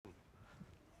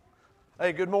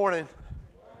Hey, good morning.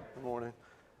 Good morning.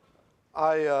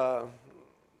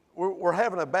 We're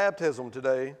having a baptism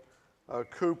today.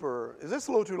 Cooper, is this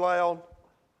a little too loud?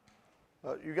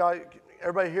 You guys,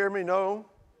 everybody hear me? No?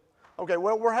 Okay,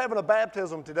 well, we're having a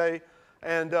baptism today,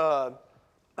 and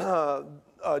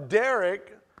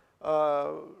Derek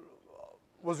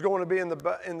was going to be in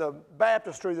the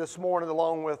baptistry this morning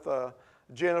along with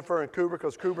Jennifer and Cooper,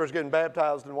 because Cooper's getting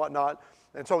baptized and whatnot.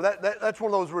 And so that's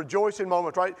one of those rejoicing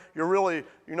moments, right? You're really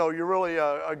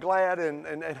glad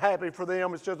and happy for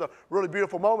them. It's just a really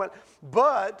beautiful moment.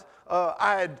 But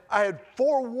I had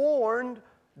forewarned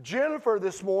Jennifer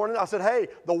this morning. I said, hey,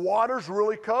 the water's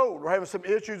really cold. We're having some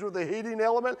issues with the heating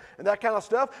element and that kind of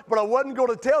stuff. But I wasn't going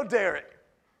to tell Derek,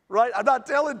 right? I'm not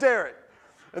telling Derek.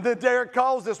 And then Derek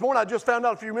calls this morning. I just found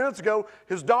out a few minutes ago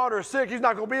his daughter is sick. He's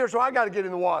not going to be here, so I got to get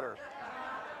in the water.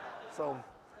 So,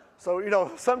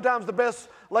 sometimes the best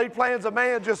laid plans of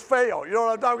man just fail. You know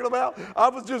what I'm talking about? I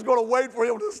was just going to wait for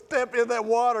him to step in that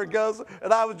water, Gus,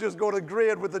 and I was just going to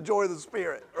grin with the joy of the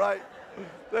Spirit, right?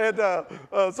 And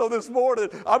so this morning,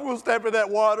 I'm going to step in that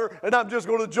water, and I'm just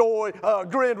going to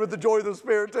grin with the joy of the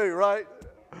Spirit too, right?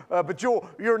 But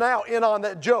you're now in on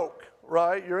that joke,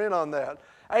 right? You're in on that.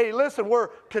 Hey, listen, we're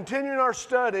continuing our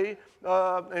study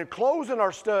and closing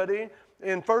our study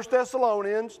in 1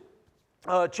 Thessalonians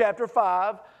chapter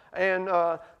 5. And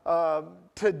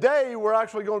today we're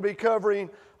actually going to be covering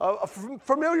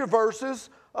familiar verses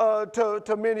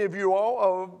to many of you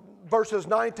all, verses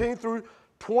 19 through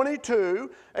 22.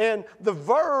 And the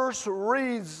verse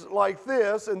reads like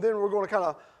this, and then we're going to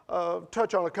kind of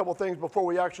touch on a couple things before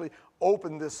we actually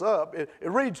open this up. It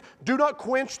reads, "Do not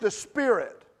quench the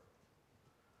spirit.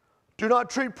 Do not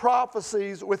treat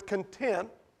prophecies with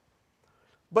contempt,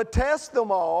 but test them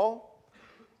all.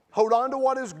 Hold on to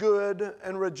what is good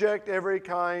and reject every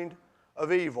kind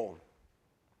of evil."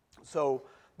 So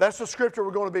that's the scripture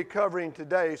we're going to be covering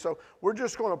today. So we're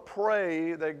just going to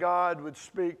pray that God would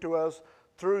speak to us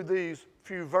through these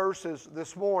few verses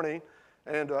this morning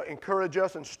and encourage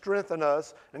us and strengthen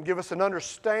us and give us an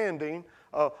understanding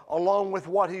along with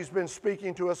what He's been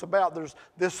speaking to us about. There's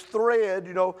this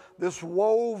thread, this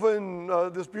woven,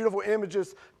 this beautiful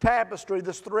images tapestry,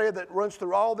 this thread that runs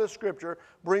through all this scripture,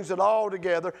 brings it all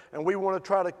together, and we want to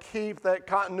try to keep that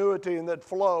continuity and that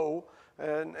flow.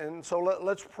 And so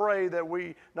let's pray that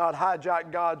we not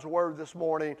hijack God's word this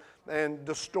morning and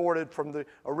distort it from the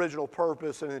original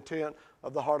purpose and intent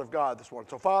of the heart of God this morning.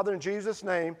 So, Father, in Jesus'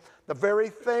 name, the very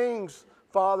things,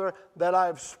 Father, that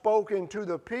I've spoken to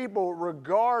the people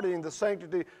regarding the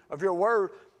sanctity of your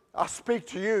word, I speak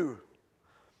to you.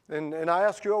 And I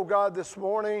ask you, oh God, this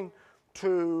morning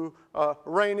to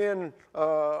rein in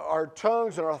our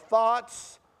tongues and our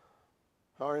thoughts,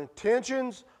 our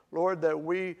intentions, Lord, that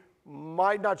we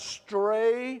might not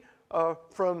stray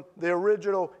from the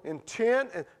original intent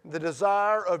and the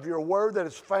desire of your word that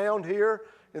is found here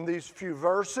in these few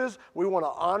verses. We want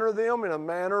to honor them in a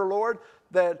manner, Lord,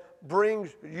 that brings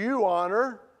you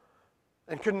honor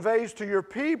and conveys to your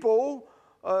people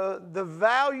the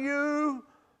value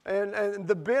and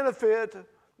the benefit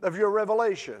of your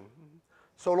revelation.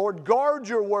 So, Lord, guard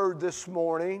your word this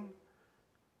morning.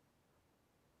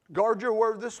 Guard your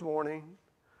word this morning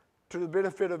to the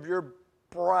benefit of your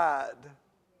bride.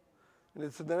 And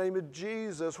it's in the name of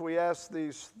Jesus we ask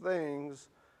these things.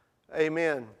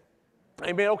 Amen.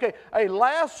 Amen. Okay. Hey,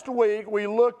 last week we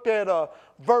looked at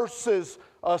verses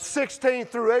 16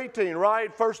 through 18,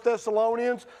 right? 1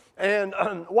 Thessalonians. And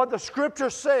what the scripture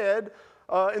said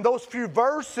in those few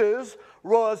verses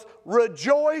was,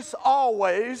 rejoice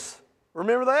always.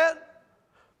 Remember that?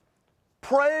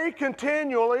 Pray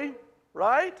continually,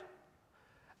 right?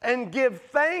 And give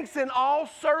thanks in all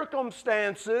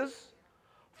circumstances,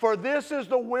 for this is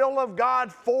the will of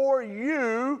God for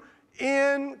you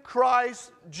in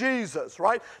Christ Jesus,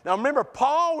 right? Now remember,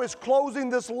 Paul is closing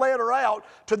this letter out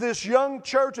to this young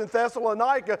church in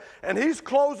Thessalonica, and he's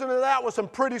closing it out with some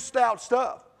pretty stout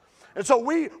stuff. And so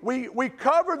we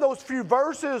covered those few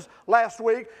verses last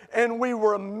week, and we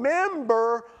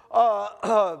remember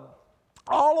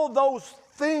all of those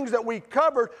things that we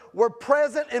covered were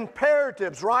present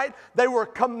imperatives, right? They were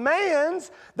commands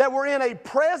that were in a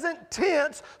present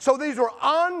tense, so these were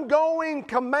ongoing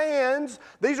commands.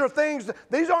 These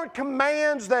aren't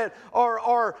commands that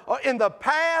are in the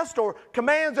past or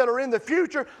commands that are in the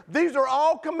future. These are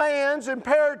all commands,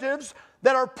 imperatives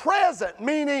that are present,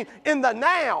 meaning in the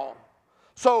now.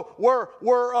 So we're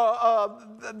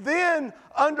then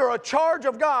under a charge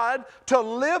of God to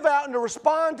live out and to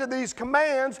respond to these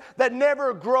commands that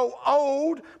never grow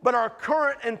old but are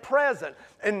current and present.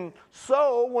 And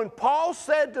so when Paul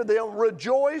said to them,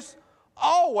 rejoice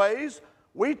always,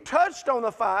 we touched on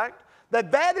the fact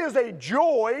that that is a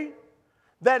joy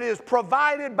that is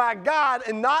provided by God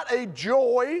and not a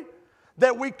joy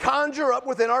that we conjure up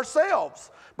within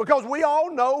ourselves. Because we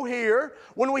all know here,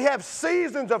 when we have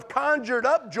seasons of conjured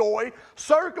up joy,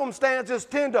 circumstances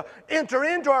tend to enter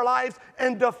into our lives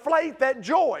and deflate that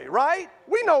joy, right?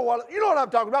 You know what I'm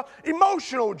talking about,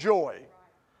 emotional joy.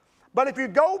 But if you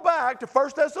go back to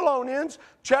 1 Thessalonians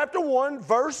chapter 1,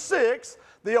 verse 6,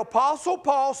 the Apostle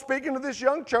Paul, speaking to this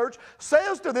young church,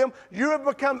 says to them, you have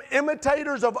become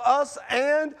imitators of us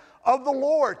and of the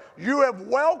Lord. You have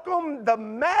welcomed the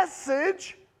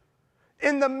message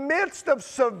in the midst of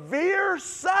severe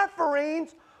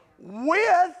sufferings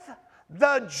with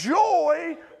the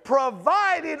joy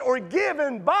provided or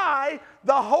given by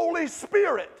the Holy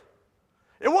Spirit.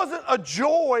 It wasn't a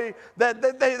joy that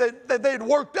they'd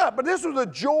worked up, but this was a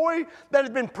joy that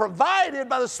had been provided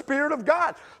by the Spirit of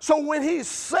God. So when he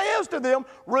says to them,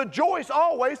 rejoice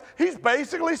always, he's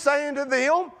basically saying to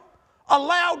them,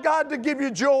 allow God to give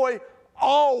you joy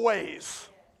always,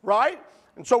 right?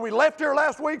 And so we left here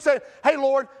last week saying, hey,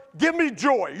 Lord, give me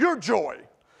joy, your joy.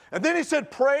 And then he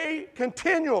said, pray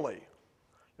continually.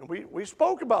 And we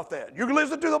spoke about that. You can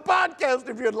listen to the podcast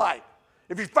if you'd like.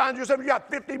 If you find yourself, you got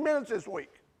 50 minutes this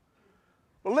week.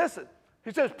 But listen,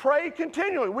 he says, pray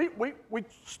continually. We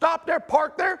stopped there,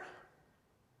 parked there,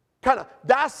 kind of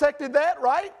dissected that,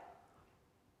 right?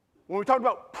 When we talk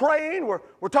about praying,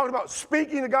 we're talking about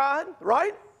speaking to God,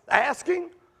 right? Asking.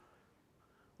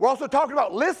 We're also talking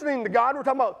about listening to God. We're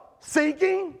talking about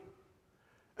seeking.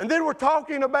 And then we're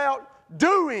talking about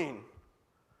doing,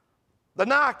 the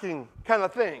knocking kind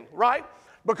of thing, right?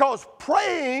 Because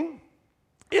praying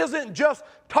isn't just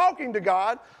talking to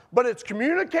God, but it's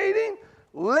communicating,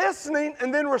 listening,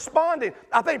 and then responding.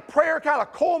 I think prayer kind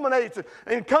of culminates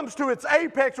and comes to its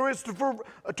apex or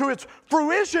to its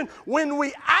fruition when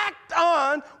we act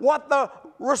on what the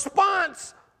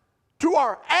response to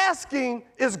our asking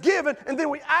is given, and then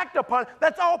we act upon it.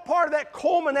 That's all part of that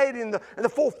culminating the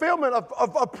fulfillment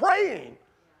of praying.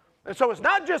 And so it's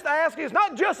not just asking, it's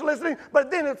not just listening, but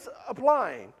then it's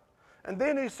applying. And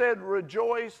then he said,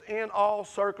 rejoice in all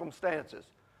circumstances.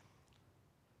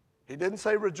 He didn't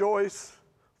say rejoice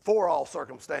for all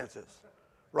circumstances,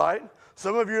 right?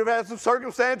 Some of you have had some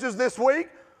circumstances this week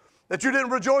that you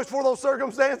didn't rejoice for those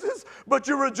circumstances, but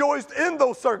you rejoiced in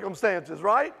those circumstances,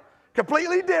 right?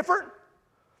 Completely different.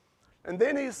 And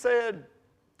then he said,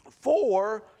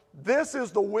 for this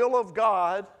is the will of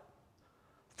God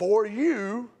for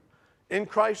you in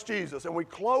Christ Jesus. And we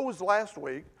closed last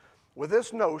week with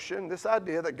this notion, this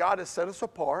idea that God has set us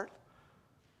apart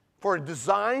for a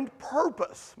designed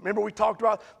purpose. Remember we talked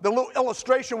about the little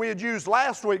illustration we had used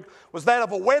last week was that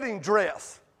of a wedding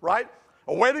dress, right?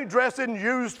 A wedding dress isn't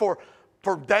used for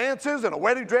dances, and a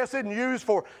wedding dress isn't used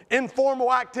for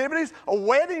informal activities. A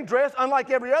wedding dress, unlike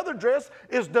every other dress,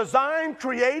 is designed,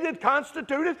 created,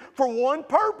 constituted for one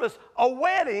purpose, a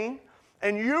wedding.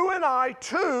 And you and I,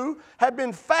 too, have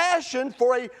been fashioned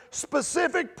for a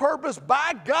specific purpose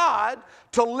by God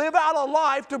to live out a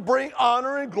life to bring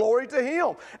honor and glory to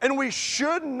Him. And we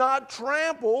should not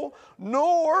trample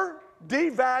nor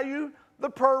devalue the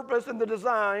purpose and the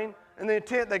design and the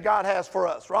intent that God has for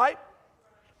us, right?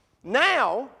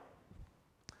 Now,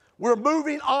 we're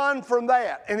moving on from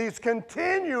that. And He's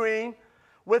continuing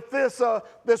with this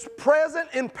present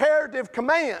imperative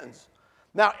commands.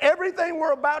 Now, everything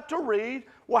we're about to read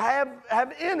will have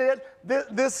in it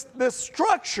this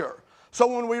structure. So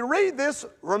when we read this,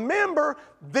 remember,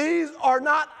 these are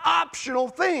not optional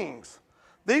things.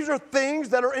 These are things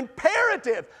that are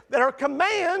imperative, that are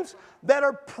commands, that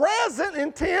are present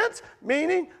in tense,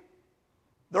 meaning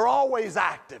they're always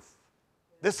active.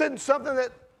 This isn't something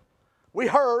that we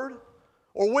heard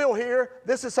or will hear.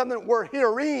 This is something that we're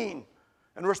hearing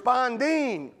and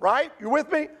responding, right? You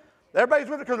with me? Everybody's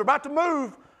with it because we're about to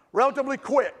move relatively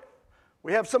quick.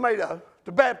 We have somebody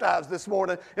to baptize this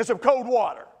morning in some cold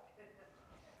water.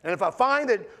 And if I find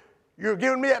that you're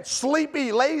giving me that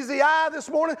sleepy, lazy eye this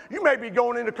morning, you may be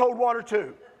going into cold water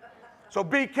too. So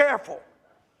be careful.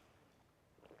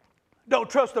 Don't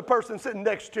trust the person sitting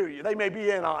next to you. They may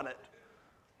be in on it.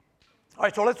 All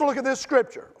right, so let's look at this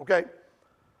scripture, okay?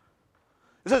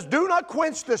 It says, do not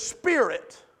quench the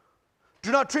spirit.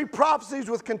 Do not treat prophecies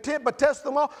with contempt, but test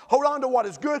them all. Hold on to what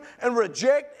is good and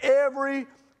reject every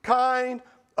kind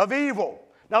of evil.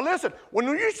 Now listen, when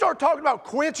you start talking about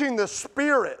quenching the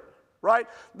spirit, right?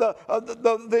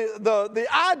 The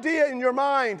idea in your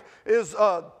mind is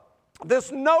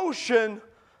this notion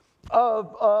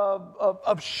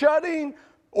of shutting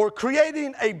or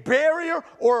creating a barrier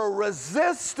or a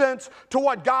resistance to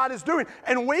what God is doing.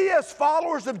 And we as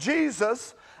followers of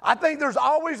Jesus, I think there's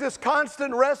always this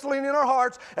constant wrestling in our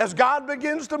hearts as God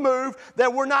begins to move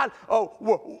that we're not,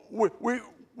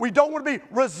 we don't want to be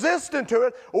resistant to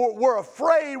it, or we're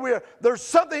afraid. There's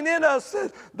something in us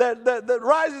that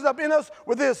rises up in us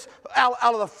with this, out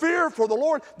of the fear for the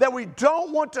Lord, that we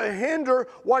don't want to hinder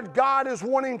what God is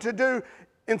wanting to do,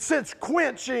 in sense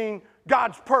quenching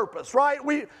God's purpose, right?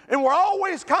 And we're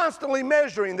always constantly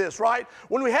measuring this, right?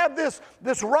 When we have this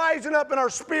rising up in our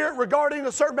spirit regarding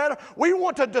a certain matter, we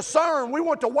want to discern, we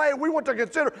want to weigh, we want to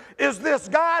consider, is this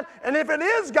God? And if it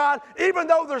is God, even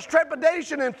though there's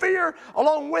trepidation and fear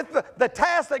along with the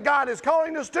task that God is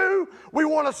calling us to, we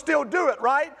want to still do it,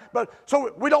 right? But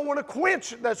so we don't want to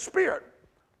quench that spirit.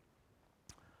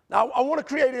 Now, I want to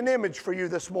create an image for you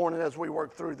this morning as we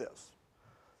work through this.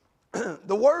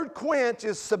 The word quench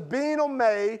is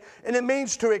sabinome, and it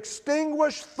means to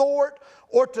extinguish, thwart,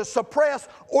 or to suppress,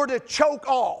 or to choke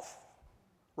off,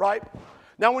 right?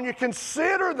 Now, when you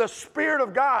consider the Spirit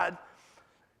of God,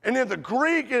 and in the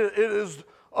Greek it is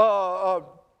the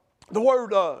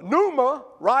word pneuma,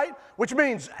 right, which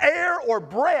means air or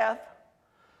breath,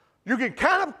 you can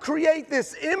kind of create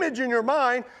this image in your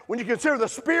mind when you consider the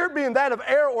Spirit being that of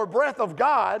air or breath of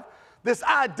God, this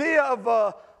idea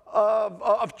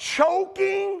of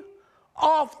choking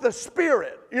off the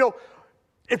Spirit. You know,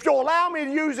 if you'll allow me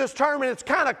to use this term, and it's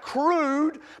kind of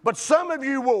crude, but some of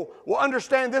you will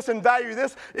understand this and value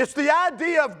this. It's the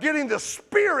idea of getting the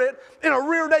Spirit in a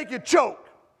rear naked choke.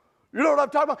 You know what I'm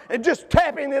talking about? And just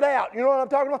tapping it out. You know what I'm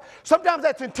talking about? Sometimes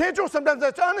that's intentional, sometimes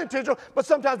that's unintentional, but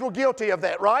sometimes we're guilty of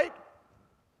that, right?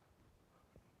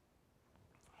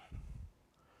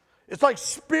 It's like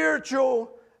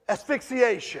spiritual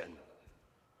asphyxiation.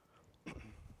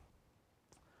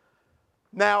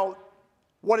 Now,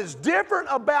 what is different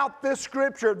about this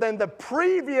scripture than the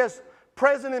previous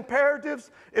present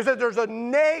imperatives is that there's a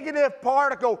negative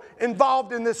particle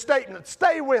involved in this statement.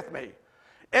 Stay with me.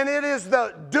 And it is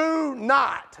the do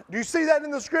not. Do you see that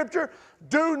in the scripture?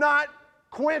 Do not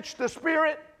quench the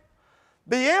Spirit.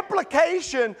 The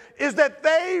implication is that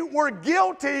they were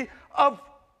guilty of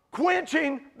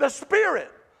quenching the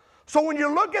Spirit. So when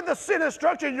you look at the sin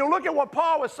instruction, you look at what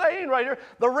Paul was saying right here,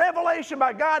 the revelation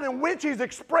by God in which he's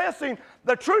expressing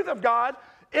the truth of God,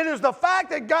 it is the fact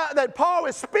that Paul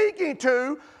is speaking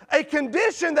to a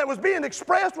condition that was being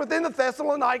expressed within the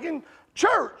Thessalonian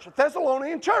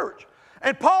church.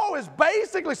 And Paul is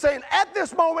basically saying, at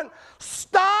this moment,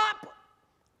 stop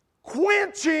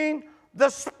quenching the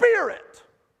Spirit.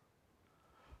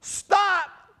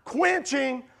 Stop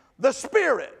quenching the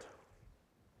Spirit.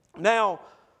 Now,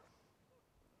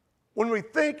 when we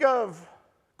think of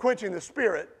quenching the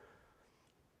Spirit,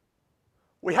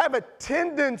 we have a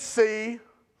tendency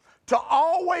to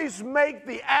always make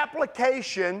the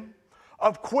application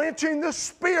of quenching the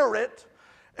Spirit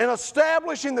and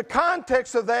establishing the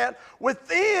context of that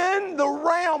within the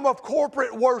realm of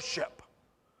corporate worship,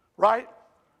 right?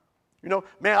 You know,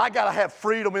 man, I got to have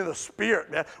freedom in the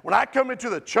Spirit, man. When I come into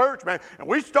the church, man, and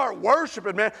we start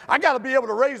worshiping, man, I got to be able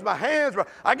to raise my hands.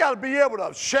 I got to be able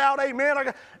to shout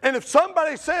amen. And if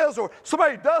somebody says or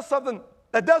somebody does something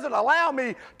that doesn't allow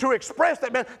me to express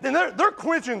that, man, then they're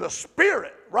quenching the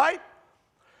Spirit, right?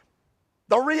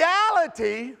 The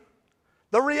reality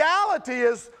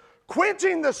is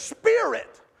quenching the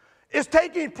Spirit is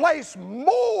taking place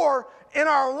more in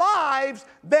our lives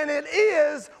than it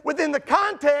is within the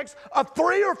context of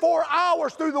 3 or 4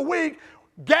 hours through the week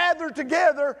gathered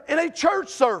together in a church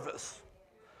service.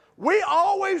 We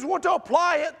always want to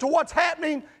apply it to what's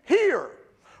happening here,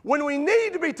 when we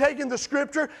need to be taking the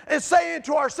scripture and saying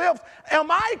to ourselves,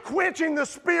 am I quenching the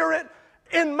Spirit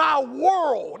in my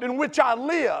world in which I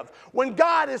live when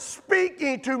God is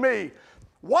speaking to me?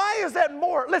 Why is that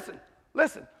more?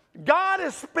 Listen, God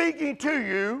is speaking to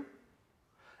you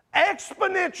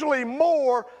exponentially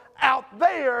more out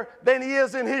there than he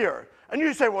is in here. And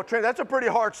you say, well, Trent, that's a pretty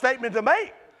hard statement to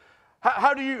make.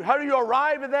 How do you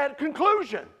arrive at that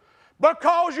conclusion?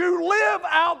 Because you live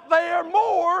out there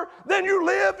more than you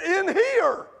live in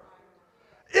here.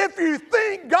 If you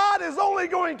think God is only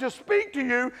going to speak to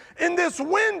you in this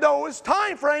window, this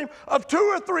time frame of 2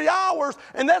 or 3 hours,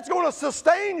 and that's going to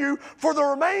sustain you for the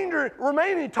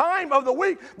remaining time of the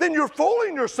week, then you're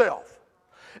fooling yourself.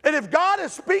 And if God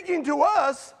is speaking to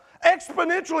us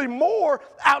exponentially more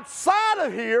outside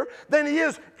of here than he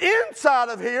is inside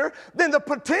of here, then the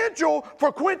potential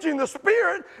for quenching the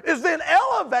Spirit is then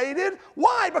elevated.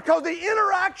 Why? Because the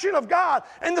interaction of God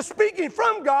and the speaking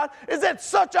from God is at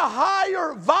such a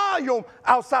higher volume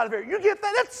outside of here. You get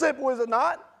that? That's simple, is it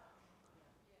not?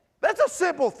 That's a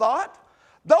simple thought.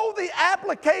 Though the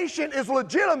application is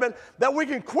legitimate that we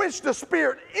can quench the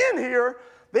Spirit in here,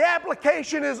 the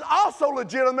application is also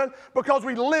legitimate because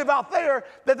we live out there,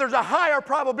 that there's a higher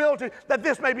probability that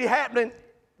this may be happening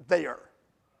there.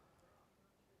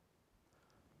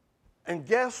 And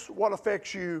guess what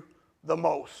affects you the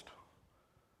most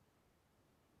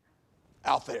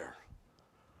out there?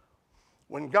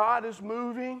 When God is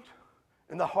moving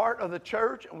in the heart of the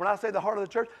church, and when I say the heart of the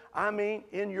church, I mean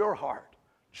in your heart,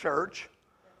 church,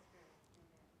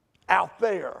 out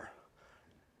there.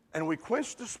 And we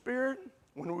quench the Spirit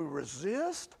when we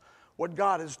resist what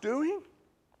God is doing.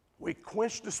 We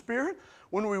quench the Spirit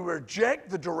when we reject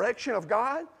the direction of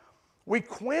God. We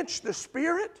quench the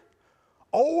Spirit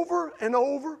over and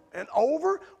over and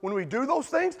over when we do those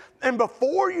things. And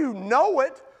before you know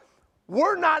it,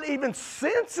 we're not even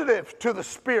sensitive to the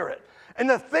Spirit. And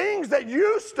the things that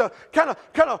used to kind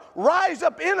of rise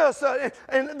up in us,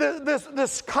 and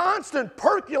this constant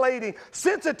percolating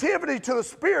sensitivity to the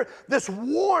Spirit, this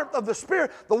warmth of the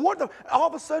Spirit, the warmth of, all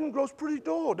of a sudden grows pretty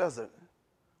dull, doesn't it?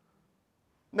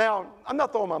 Now, I'm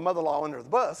not throwing my mother-in-law under the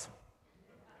bus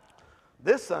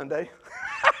this Sunday.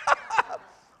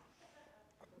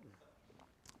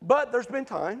 But there's been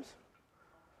times,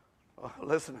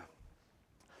 listen,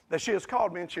 that she has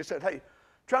called me and she said, hey,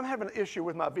 Trent, I'm having an issue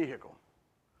with my vehicle,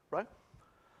 right?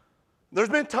 There's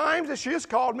been times that she has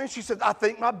called me and she said, I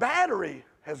think my battery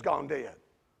has gone dead.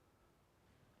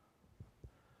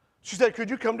 She said, could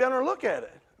you come down and look at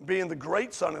it? Being the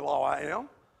great son-in-law I am,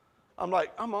 I'm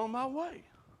like, I'm on my way.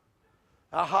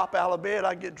 I hop out of bed,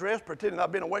 I get dressed, pretending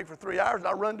I've been awake for 3 hours, and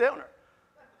I run down there.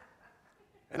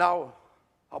 And I'll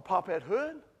pop that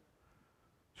hood.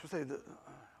 She'll say,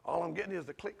 all I'm getting is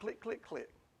the click, click, click, click.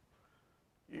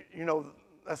 You know,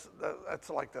 that's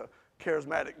like the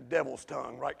charismatic devil's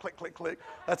tongue, right? Click, click, click.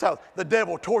 That's how the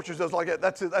devil tortures us like that.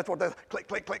 That's what that click,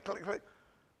 click, click, click, click,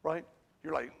 right?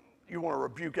 You're like, you want to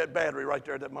rebuke that battery right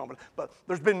there at that moment. But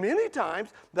there's been many times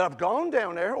that I've gone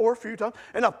down there, or a few times,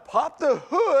 and I've popped the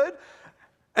hood,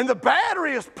 and the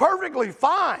battery is perfectly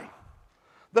fine.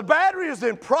 The battery is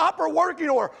in proper working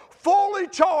or fully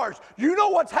charged. You know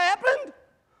what's happened?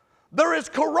 There is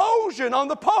corrosion on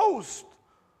the post.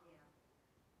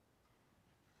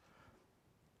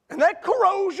 And that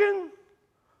corrosion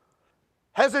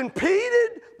has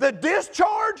impeded the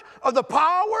discharge of the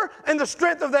power and the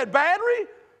strength of that battery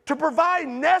to provide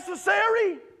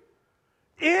necessary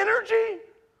energy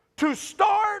to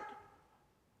start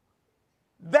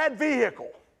that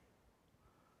vehicle.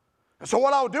 And so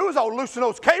what I'll do is I'll loosen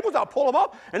those cables, I'll pull them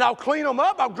up, and I'll clean them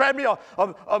up. I'll grab me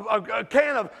a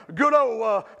can of good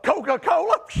old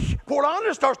Coca-Cola, pour it on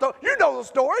there, start, you know the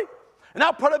story. And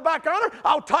I'll put it back on her,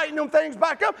 I'll tighten them things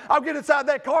back up, I'll get inside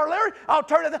that car, Larry, I'll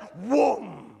turn it down,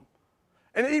 whoom.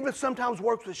 And it even sometimes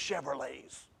works with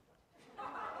Chevrolets.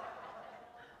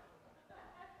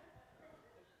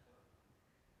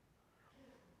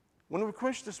 When we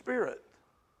quench the Spirit,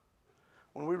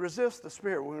 when we resist the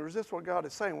Spirit, when we resist what God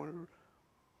is saying,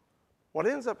 what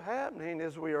ends up happening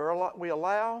is we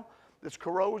allow this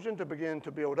corrosion to begin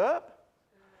to build up,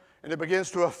 and it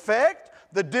begins to affect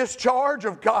the discharge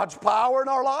of God's power in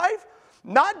our life,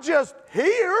 not just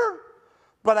here,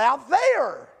 but out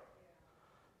there.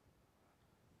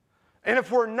 And if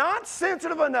we're not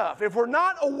sensitive enough, if we're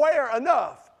not aware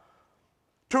enough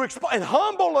and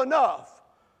humble enough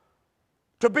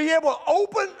to be able to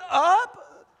open up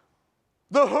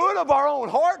the hood of our own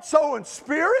heart, soul, and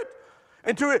spirit,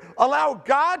 and to allow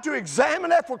God to examine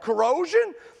that for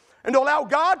corrosion, and to allow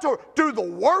God to do the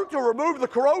work to remove the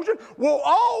corrosion, we'll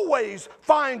always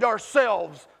find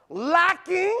ourselves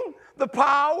lacking the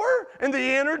power and the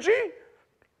energy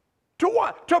to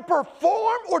what? To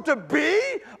perform or to be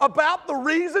about the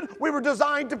reason we were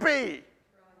designed to be.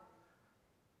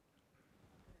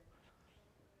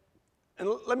 And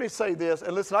let me say this,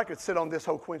 and listen, I could sit on this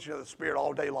whole quenching of the Spirit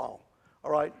all day long,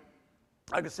 all right?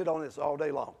 I could sit on this all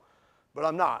day long, but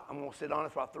I'm not. I'm going to sit on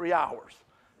it for about 3 hours,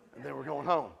 and then we're going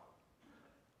home.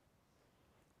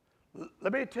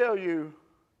 Let me tell you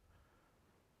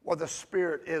what the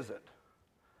Spirit isn't.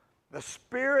 The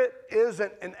Spirit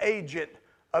isn't an agent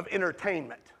of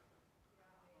entertainment.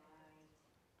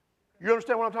 You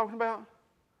understand what I'm talking about?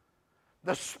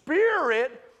 The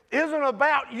Spirit isn't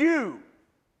about you.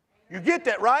 You get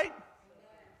that, right?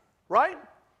 Right?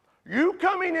 You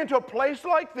coming into a place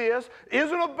like this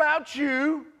isn't about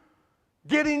you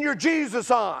getting your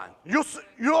Jesus on. You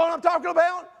know what I'm talking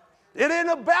about? It ain't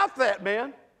about that,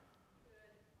 man.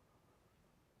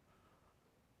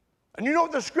 And you know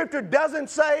what the Scripture doesn't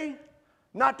say?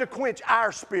 Not to quench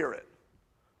our spirit.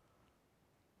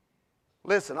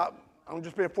 Listen, I'm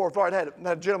just being forthright. I had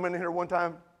a gentleman in here one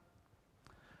time,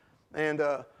 and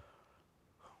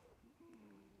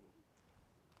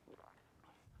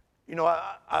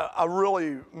I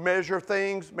really measure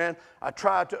things, man. I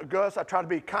try to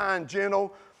be kind,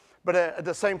 gentle, but at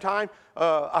the same time,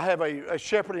 I have a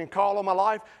shepherding call on my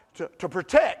life to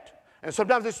protect. And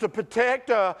sometimes it's to protect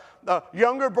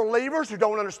younger believers who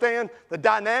don't understand the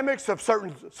dynamics of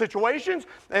certain situations,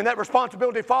 and that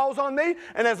responsibility falls on me.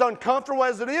 And as uncomfortable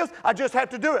as it is, I just have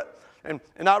to do it.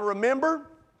 And I remember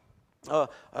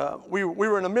we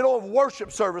were in the middle of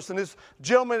worship service, and this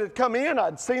gentleman had come in.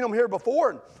 I'd seen him here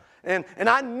before, and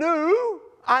I knew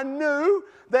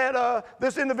that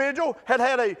this individual had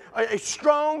a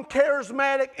strong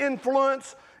charismatic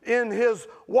influence in his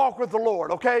walk with the Lord,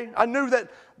 okay? I knew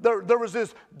that there was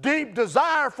this deep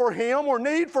desire for him or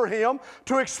need for him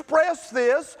to express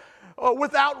this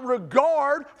without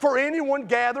regard for anyone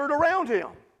gathered around him.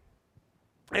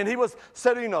 And he was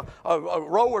sitting a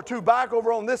row or two back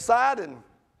over on this side,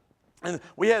 and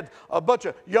we had a bunch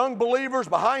of young believers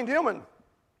behind him, and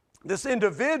this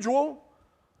individual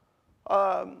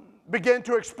began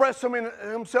to express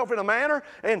himself in a manner,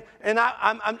 and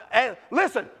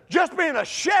listen, just being a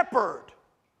shepherd,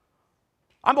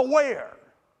 I'm aware.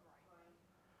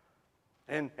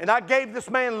 And I gave this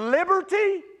man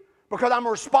liberty because I'm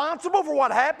responsible for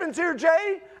what happens here,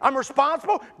 Jay. I'm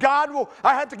responsible.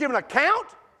 I have to give an account.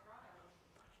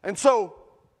 And so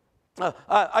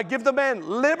I give the man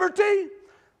liberty,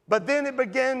 but then it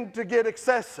began to get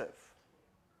excessive.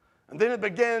 And then it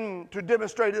began to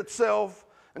demonstrate itself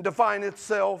and define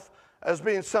itself as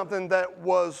being something that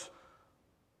was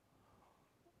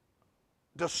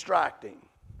distracting.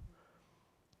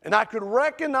 And I could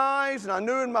recognize, and I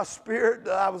knew in my spirit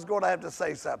that I was going to have to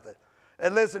say something.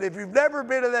 And listen, if you've never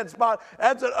been in that spot,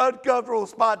 that's an uncomfortable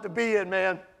spot to be in,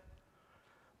 man.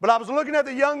 But I was looking at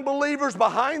the young believers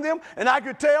behind them, and I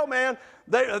could tell, man,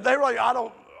 they were like, I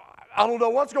don't know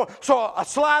what's going on. So I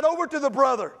slide over to the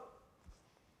brother.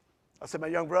 I said, my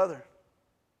young brother.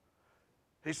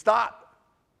 He stopped.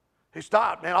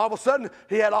 Man. All of a sudden,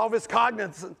 he had all of his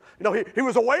cognizance. He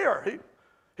was aware.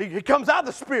 He comes out of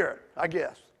the Spirit, I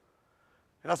guess.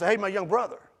 And I said, hey, my young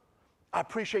brother, I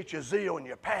appreciate your zeal and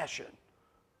your passion.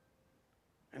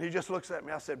 And he just looks at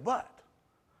me. I said, but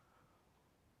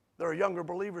there are younger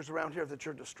believers around here that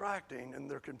you're distracting, and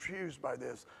they're confused by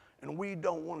this. And we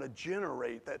don't want to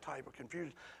generate that type of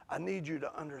confusion. I need you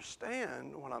to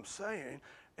understand what I'm saying,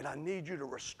 and I need you to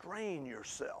restrain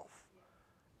yourself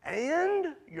and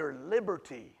your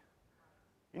liberty.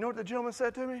 You know what the gentleman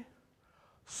said to me?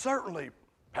 Certainly,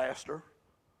 Pastor.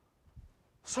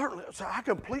 Certainly. So I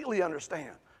completely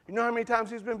understand. You know how many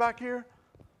times he's been back here?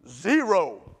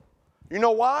 0. You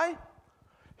know why?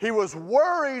 He was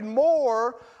worried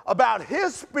more about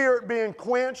his spirit being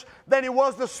quenched than he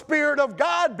was the Spirit of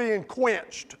God being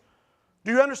quenched.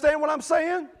 Do you understand what I'm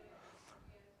saying?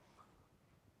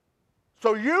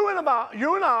 So you and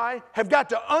I have got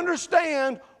to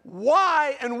understand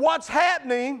why and what's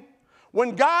happening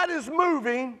when God is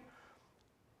moving,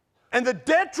 and the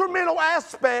detrimental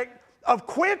aspect of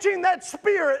quenching that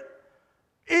spirit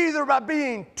either by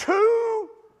being too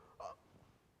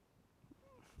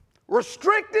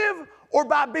restrictive or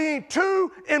by being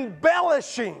too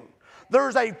embellishing.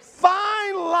 There's a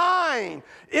fine line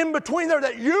in between there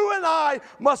that you and I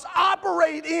must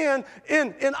operate in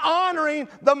honoring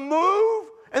the move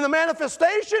and the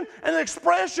manifestation and the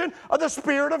expression of the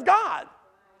Spirit of God.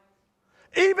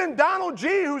 Even Donald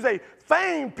G., who's a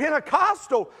famed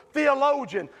Pentecostal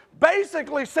theologian,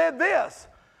 basically said this: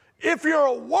 if you're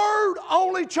a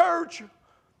word-only church,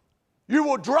 you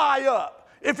will dry up.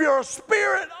 If you're a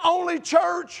spirit-only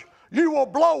church, you will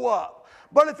blow up.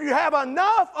 But if you have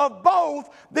enough of both,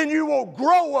 then you will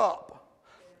grow up.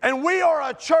 And we are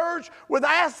a church with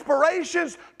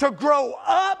aspirations to grow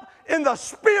up in the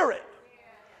Spirit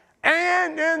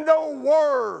and in the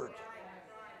Word.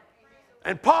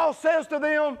 And Paul says to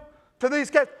them, to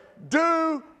these guys,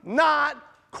 do not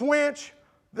quench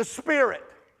the Spirit.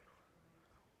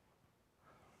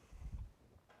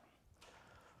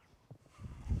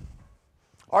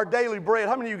 Our Daily Bread.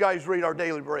 How many of you guys read Our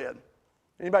Daily Bread?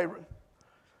 Anybody?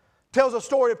 Tells a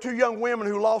story of 2 young women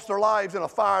who lost their lives in a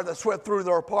fire that swept through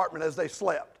their apartment as they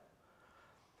slept. It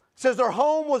says their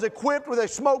home was equipped with a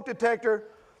smoke detector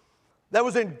that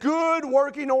was in good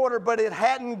working order, but it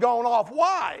hadn't gone off.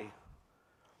 Why?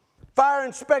 Fire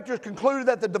inspectors concluded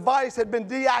that the device had been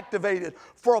deactivated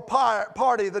for a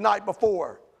party the night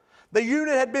before. The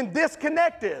unit had been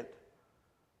disconnected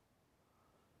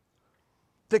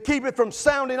to keep it from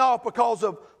sounding off because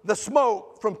of the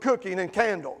smoke from cooking and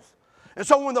candles. And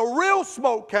so when the real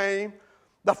smoke came,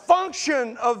 the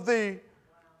function of the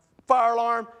fire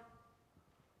alarm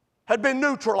had been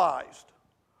neutralized.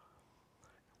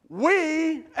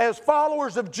 we, as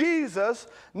followers of Jesus,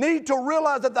 need to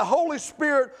realize that the Holy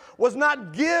Spirit was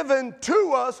not given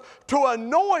to us to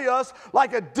annoy us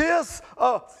like a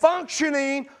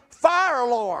dysfunctioning fire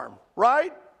alarm,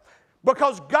 right?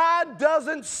 Because God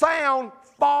doesn't sound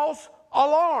false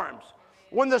alarms.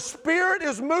 When the Spirit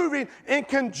is moving in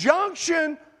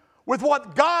conjunction with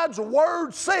what God's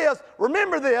Word says,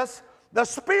 remember this, the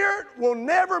Spirit will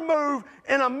never move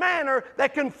in a manner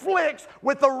that conflicts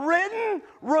with the written,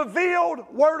 revealed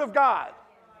Word of God.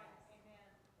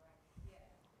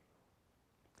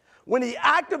 When He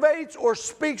activates or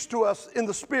speaks to us in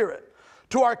the Spirit,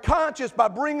 to our conscience by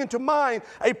bringing to mind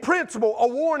a principle, a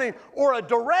warning, or a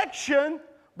direction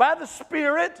by the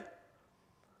Spirit,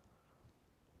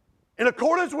 in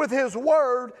accordance with His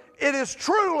Word, it is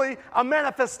truly a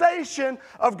manifestation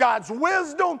of God's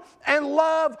wisdom and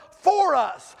love for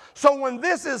us. So when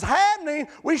this is happening,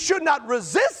 we should not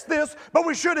resist this, but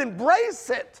we should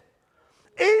embrace it,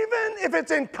 even if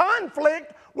it's in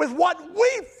conflict with what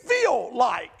we feel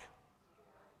like.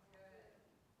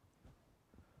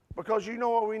 Because you know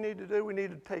what we need to do? We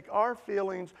need to take our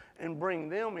feelings and bring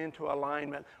them into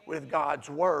alignment with God's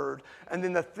Word. And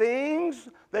then the things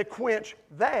that quench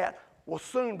that will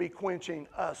soon be quenching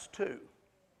us too.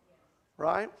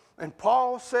 Right? And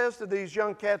Paul says to these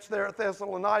young cats there at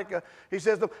Thessalonica, he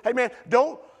says to them, hey man,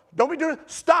 don't be doing,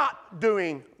 stop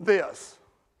doing this.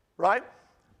 Right?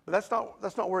 But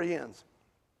that's not where he ends.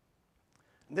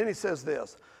 And then he says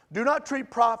this, do not treat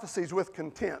prophecies with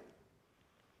contempt.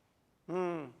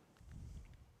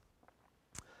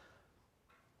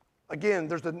 Again,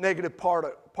 there's the negative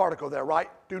particle there, right?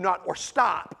 Do not, or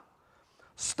stop.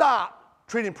 Stop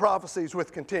treating prophecies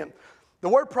with contempt. The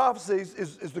word prophecies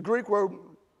is the Greek word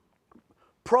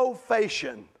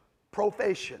prophation.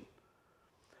 Prophation.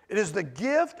 It is the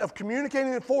gift of communicating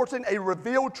and enforcing a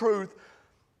revealed truth.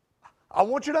 I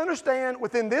want you to understand,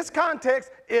 within this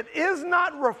context, it is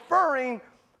not referring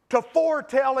to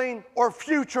foretelling or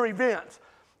future events.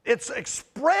 It's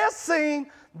expressing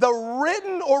the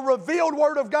written or revealed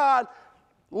Word of God.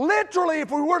 Literally,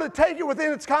 if we were to take it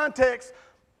within its context,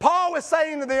 Paul is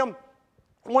saying to them,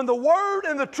 when the Word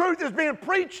and the truth is being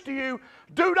preached to you,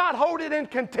 do not hold it in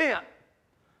contempt.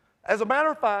 As a matter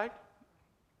of fact,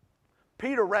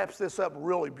 Peter wraps this up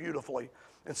really beautifully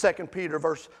in 2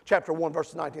 Peter chapter 1,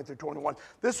 verses 19 through 21.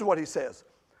 This is what he says.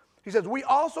 He says, we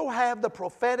also have the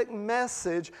prophetic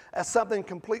message as something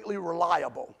completely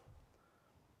reliable.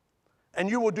 And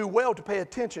you will do well to pay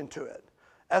attention to it,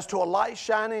 as to a light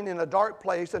shining in a dark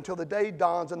place until the day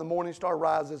dawns and the morning star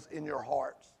rises in your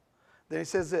hearts. Then he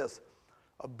says this,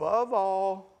 above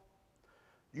all,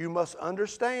 you must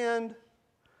understand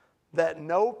that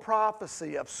no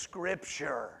prophecy of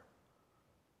Scripture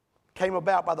came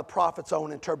about by the prophet's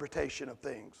own interpretation of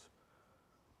things.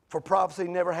 For prophecy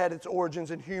never had its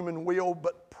origins in human will,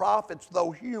 but prophets,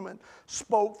 though human,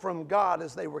 spoke from God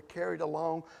as they were carried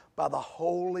along by the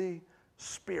Holy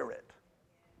Spirit.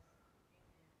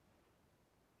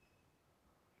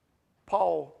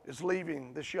 Paul is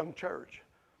leaving this young church,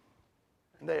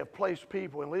 and they have placed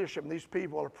people in leadership, and these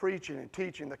people are preaching and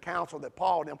teaching the counsel that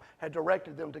Paul and them had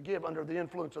directed them to give under the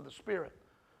influence of the Spirit.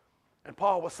 And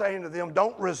Paul was saying to them,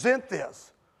 don't resent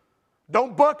this.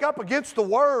 Don't buck up against the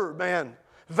Word, man.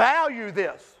 Value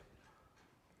this.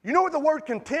 You know what the word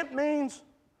contempt means?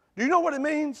 Do you know what it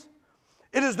means?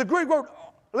 It is the Greek word,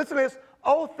 listen to this,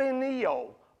 othenio.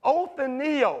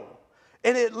 Othenio.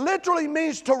 And it literally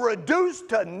means to reduce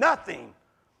to nothing.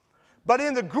 But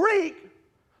in the Greek,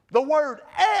 the word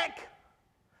ek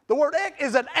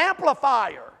is an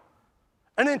amplifier,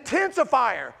 an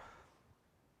intensifier.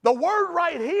 The word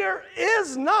right here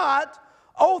is not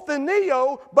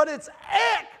othenio, but it's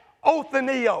ek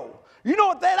othenio. You know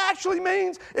what that actually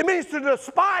means? It means to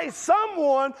despise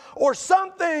someone or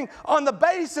something on the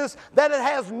basis that it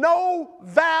has no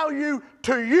value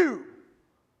to you.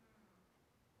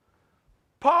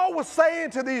 Paul was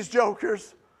saying to these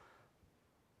jokers,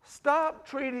 stop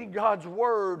treating God's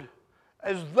Word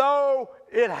as though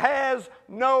it has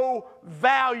no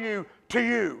value to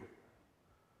you.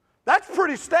 That's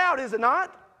pretty stout, is it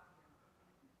not?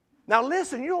 Now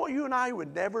listen, you know what you and I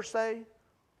would never say?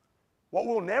 What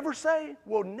we'll never say?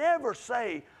 We'll never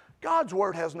say God's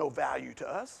Word has no value to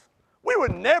us. We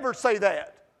would never say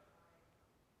that.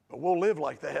 But we'll live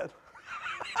like that.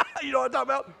 You know what I'm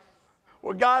talking about?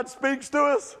 When God speaks to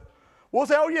us, we'll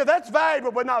say, oh yeah, that's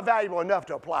valuable, but not valuable enough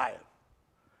to apply it.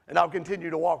 And I'll continue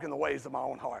to walk in the ways of my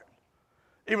own heart.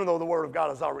 Even though the Word of God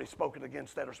has already spoken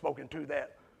against that or spoken to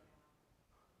that.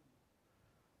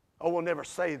 Oh, we'll never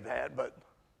say that, but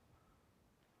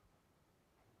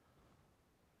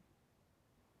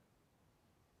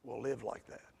we'll live like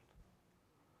that.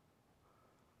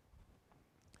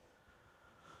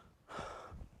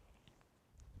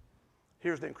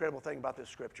 Here's the incredible thing about this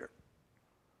scripture.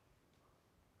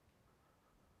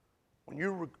 When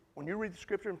you read the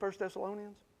scripture in 1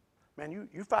 Thessalonians, man,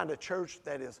 you find a church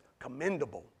that is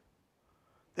commendable.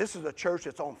 This is a church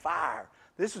that's on fire.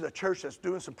 This is a church that's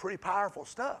doing some pretty powerful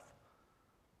stuff.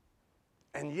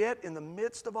 And yet, in the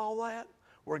midst of all that,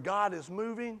 where God is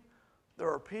moving, there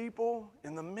are people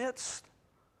in the midst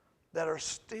that are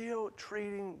still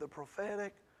treating the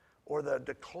prophetic or the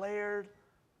declared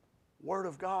Word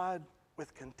of God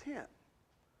with contempt.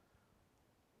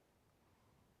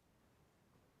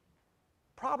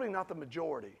 Probably not the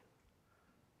majority.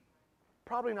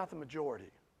 Probably not the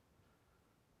majority.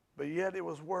 But yet it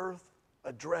was worth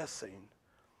addressing.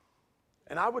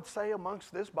 And I would say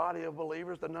amongst this body of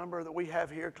believers, the number that we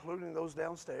have here, including those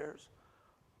downstairs,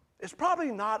 it's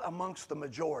probably not amongst the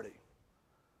majority.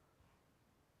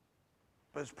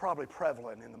 But it's probably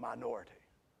prevalent in the minority.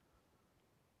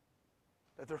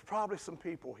 That there's probably some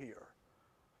people here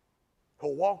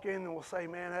who'll walk in and will say,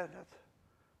 man,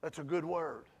 that's a good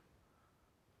word.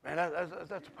 Man,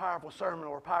 that's a powerful sermon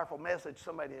or a powerful message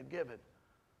somebody had given.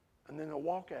 And then they'll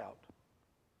walk out,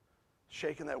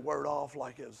 shaking that word off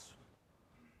like it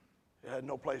had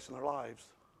no place in their lives.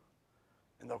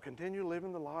 And they'll continue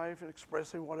living the life and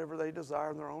expressing whatever they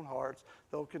desire in their own hearts.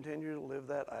 They'll continue to live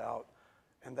that out,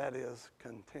 and that is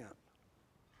contempt.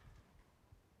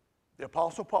 The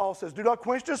Apostle Paul says, do not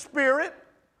quench the spirit.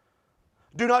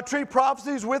 Do not treat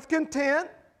prophecies with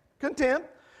contempt.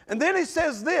 And then he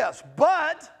says this,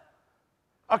 but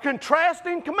a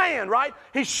contrasting command, right?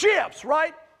 He shifts,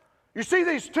 right? You see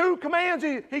these two commands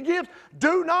he gives.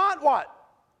 Do not what?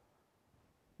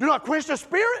 Do not quench the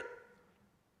spirit.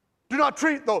 Do not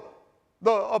treat the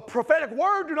prophetic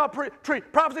word. Do not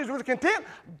treat prophecies with contempt.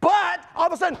 But all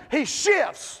of a sudden he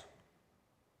shifts.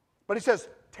 But he says,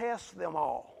 test them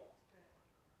all.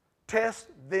 Test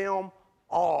them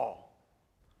all.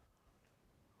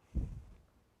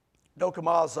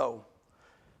 Dokimazo.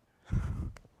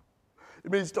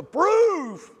 It means to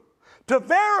prove, to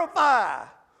verify,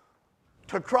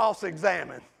 to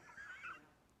cross-examine.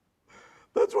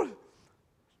 That's what.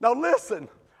 Now listen,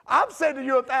 I've said to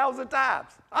you 1,000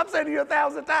 times.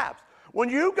 When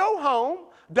you go home,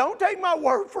 don't take my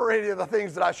word for any of the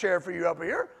things that I share for you up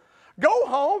here. Go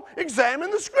home,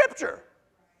 examine the scripture.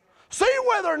 See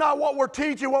whether or not what we're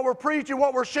teaching, what we're preaching,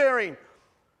 what we're sharing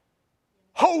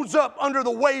holds up under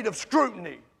the weight of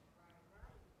scrutiny.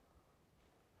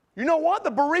 You know what? The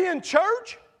Berean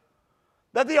church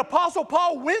that the Apostle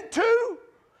Paul went to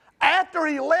after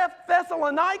he left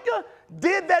Thessalonica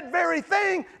did that very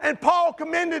thing, and Paul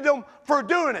commended them for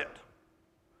doing it.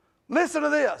 Listen to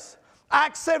this.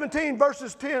 Acts 17,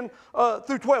 verses 10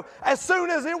 through 12. As soon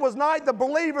as it was night, the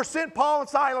believers sent Paul and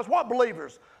Silas. What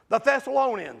believers? The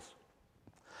Thessalonians.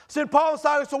 Sent Paul and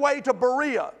Silas away to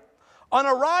Berea. On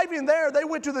arriving there, they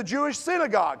went to the Jewish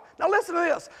synagogue. Now listen to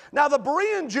this. Now the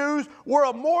Berean Jews were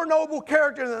a more noble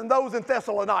character than those in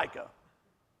Thessalonica.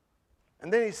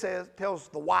 And then he tells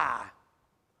the why.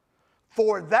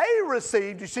 For they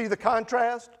received, you see the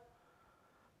contrast?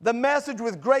 The message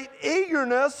with great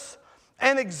eagerness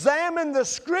and examined the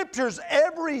scriptures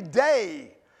every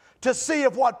day to see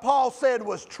if what Paul said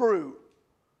was true.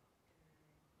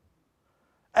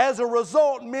 As a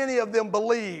result, many of them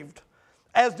believed,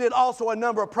 as did also a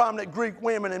number of prominent Greek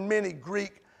women and many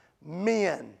Greek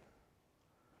men.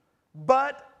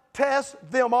 But test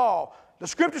them all. The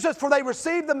scripture says, for they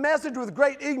received the message with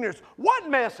great ignorance. What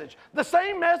message? The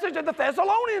same message that the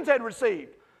Thessalonians had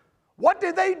received. What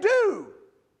did they do?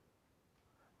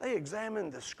 They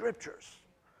examined the scriptures.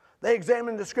 They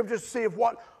examined the scriptures to see if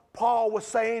what Paul was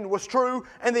saying was true.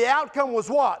 And the outcome was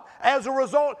what? As a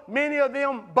result, many of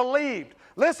them believed.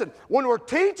 Listen, when we're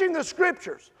teaching the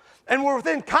scriptures, and we're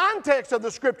within context of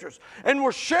the scriptures, and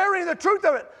we're sharing the truth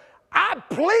of it, I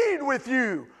plead with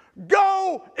you,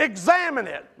 go examine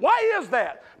it. Why is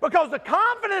that? Because the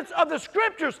confidence of the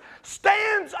scriptures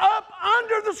stands up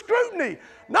under the scrutiny.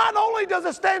 Not only does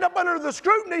it stand up under the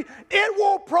scrutiny, it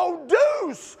will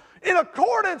produce in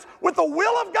accordance with the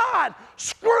will of God.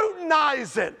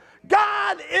 Scrutinize it.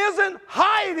 God isn't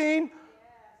hiding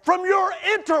from your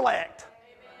intellect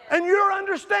and your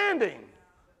understanding.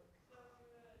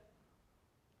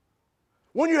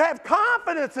 When you have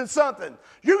confidence in something,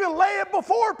 you can lay it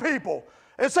before people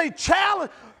and say, challenge.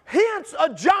 Hence,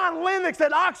 a John Lennox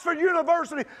at Oxford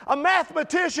University, a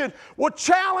mathematician, will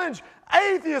challenge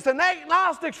atheists and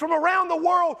agnostics from around the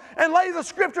world and lay the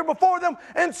scripture before them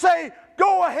and say,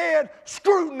 go ahead,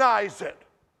 scrutinize it.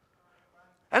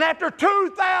 And after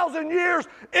 2,000 years,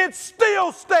 it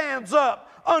still stands up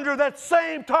under that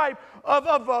same type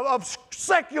of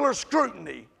secular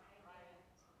scrutiny.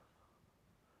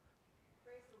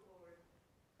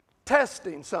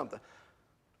 testing something.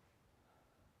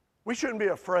 We shouldn't be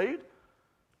afraid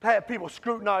to have people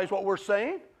scrutinize what we're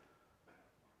saying,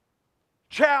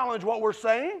 challenge what we're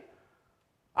saying.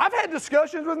 I've had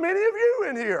discussions with many of you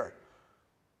in here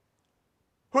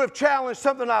who have challenged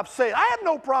something I've said. I have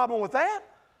no problem with that.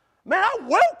 Man, I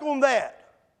welcome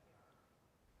that.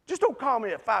 Just don't call me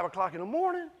at 5 o'clock in the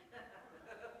morning,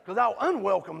 because I'll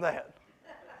unwelcome that.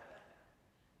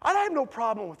 I have no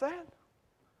problem with that,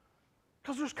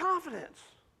 because there's confidence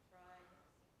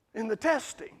in the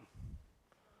testing.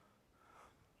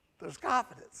 There's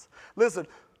confidence. Listen,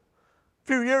 a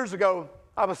few years ago,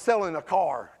 I was selling a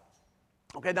car.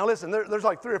 Okay, now listen, there's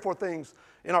like 3 or 4 things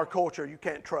in our culture you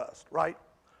can't trust, right?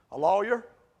 A lawyer.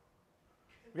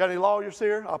 You got any lawyers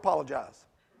here? I apologize.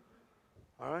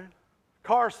 All right.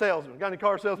 Car salesman. Got any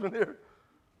car salesmen here?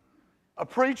 A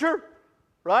preacher,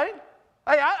 right?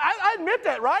 Hey, I admit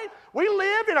that, right? We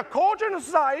live in a culture and a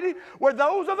society where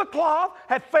those of the cloth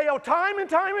have failed time and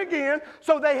time again,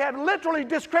 so they have literally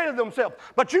discredited themselves.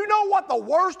 But you know what the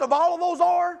worst of all of those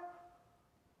are?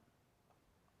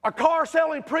 A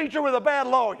car-selling preacher with a bad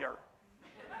lawyer,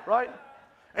 right?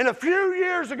 And a few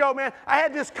years ago, man, I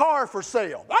had this car for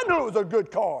sale. I knew it was a good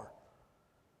car.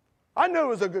 I knew it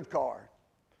was a good car.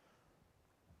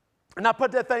 And I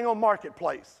put that thing on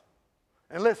Marketplace.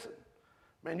 And listen,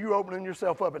 man, you opening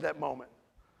yourself up at that moment.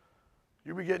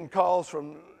 You'll be getting calls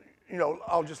from,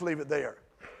 I'll just leave it there.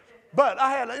 But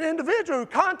I had an individual who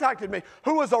contacted me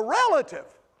who was a relative,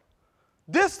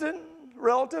 distant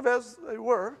relative as they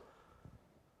were,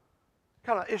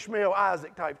 kind of Ishmael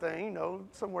Isaac type thing,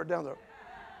 somewhere down there.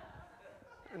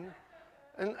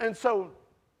 And so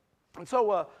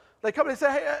they come and they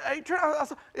say, hey Trent, I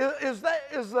said, is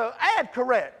the ad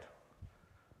correct?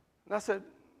 And I said,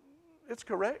 it's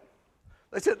correct.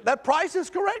 They said, that price is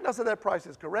correct? And I said, that price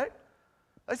is correct.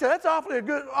 They said, that's an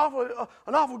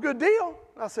awful good deal.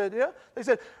 And I said, yeah. They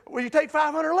said, will you take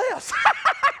 $500 less?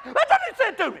 That's what they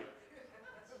said to me.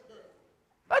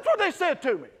 That's what they said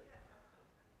to me.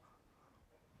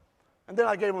 And then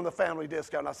I gave them the family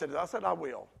discount. I said, I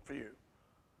will for you.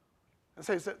 And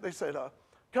so they said,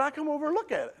 can I come over and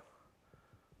look at it?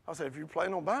 I said, if you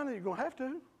plan on buying it, you're going to have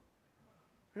to.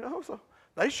 So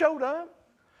they showed up.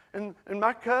 And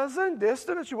my cousin,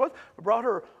 distant as she was, brought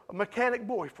her a mechanic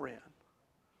boyfriend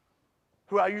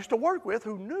who I used to work with,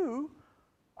 who knew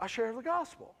I shared the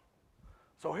gospel.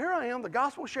 So here I am, the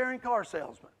gospel-sharing car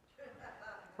salesman.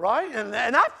 Right? And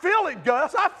I feel it,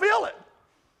 Gus. I feel it.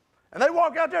 And they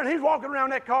walk out there, and he's walking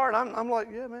around that car, and I'm like,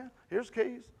 yeah, man, here's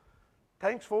keys.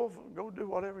 Tank's full. Go do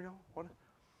whatever you want.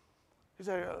 He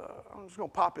said, I'm just going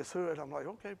to pop his hood. I'm like,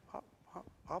 okay, pop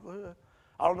the hood.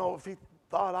 I don't know if he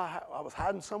thought I was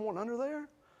hiding someone under there.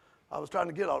 I was trying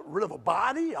to get rid of a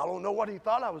body. I don't know what he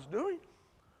thought I was doing.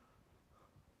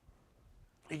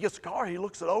 He gets the car. He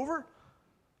looks it over.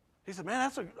 He said, man,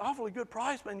 that's an awfully good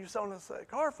price, man, you're selling this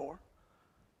car for.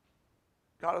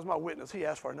 God is my witness. He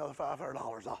asked for another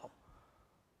 $500 off.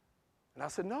 And I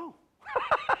said, no.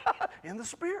 In the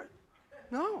spirit.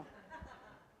 No.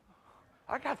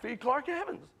 I got to feed Clark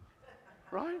Evans.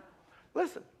 Right?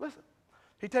 Listen.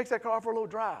 He takes that car for a little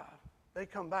drive. They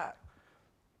come back.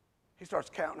 He starts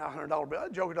counting out $100 bills.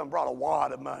 That joker done brought a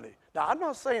wad of money. Now, I'm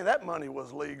not saying that money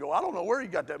was legal. I don't know where he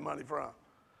got that money from.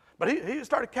 But he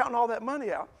started counting all that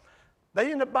money out.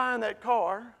 They end up buying that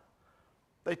car.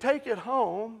 They take it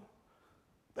home.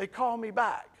 They call me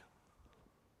back.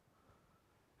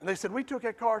 And they said, we took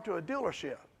that car to a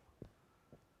dealership.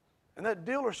 And that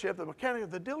dealership, the mechanic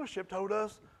of the dealership told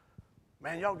us,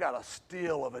 man, y'all got a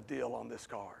steal of a deal on this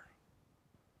car.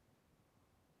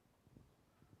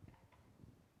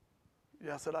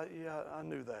 Yeah, I said, I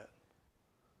knew that.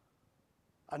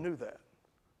 I knew that.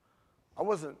 I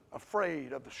wasn't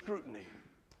afraid of the scrutiny.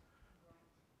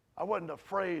 I wasn't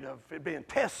afraid of it being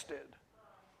tested.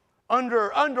 Under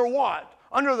what?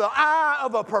 Under the eye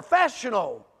of a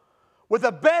professional with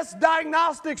the best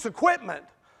diagnostics equipment.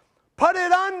 Put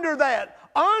it under that.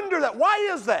 Why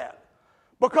is that?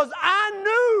 Because I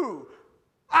knew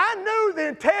the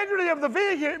integrity of the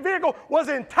vehicle was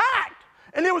intact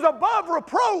and it was above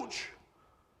reproach.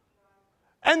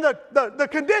 And the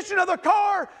condition of the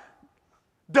car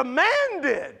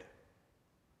demanded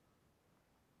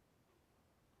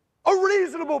a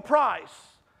reasonable price.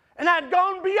 And I'd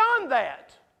gone beyond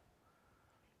that.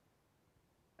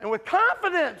 And with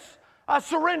confidence, I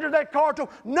surrendered that car to him,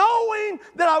 knowing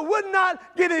that I would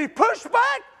not get any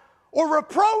pushback or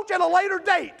reproach at a later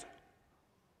date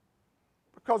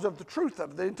because of the truth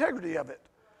of it, the integrity of it.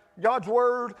 God's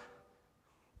word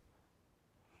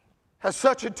has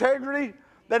such integrity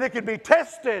that it can be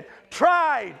tested,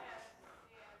 tried,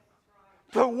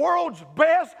 The world's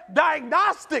best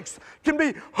diagnostics can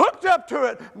be hooked up to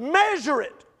it, measure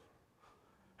it.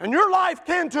 And your life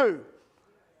can too.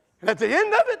 And at the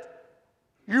end of it,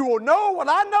 you will know what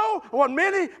I know, what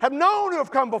many have known who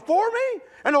have come before me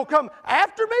and will come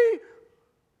after me.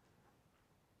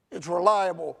 It's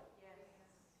reliable.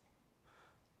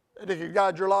 And it can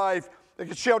guide your life, it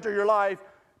can shelter your life,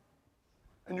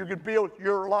 and you can build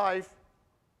your life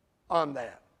on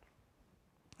that.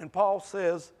 And Paul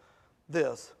says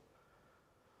this: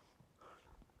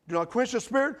 do not quench the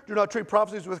spirit, do not treat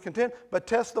prophecies with contempt, but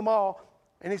test them all.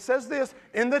 And he says this: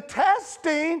 in the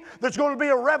testing, there's going to be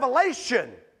a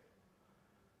revelation.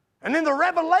 And in the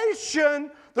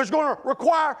revelation, there's going to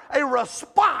require a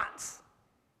response.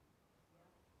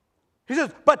 He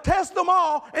says, but test them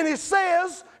all. And he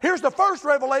says, here's the first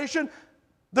revelation: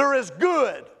 there is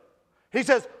good. He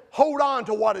says, hold on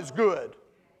to what is good.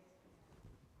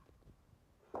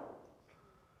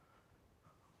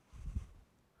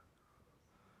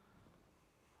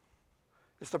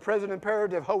 It's the present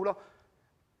imperative, hold on.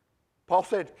 Paul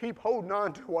said, keep holding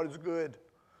on to what is good.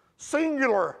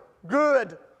 Singular,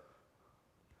 good.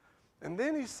 And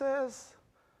then he says,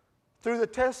 through the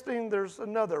testing, there's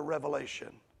another revelation.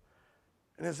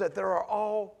 And it's that there are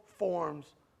all forms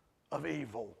of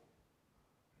evil.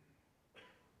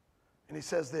 And he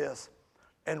says this: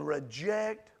 and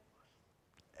reject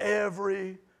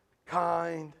every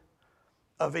kind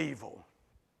of evil.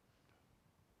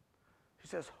 He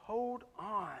says, hold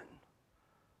on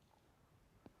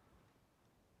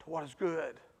to what is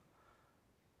good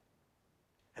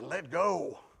and let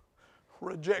go.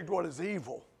 Reject what is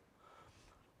evil.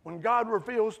 When God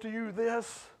reveals to you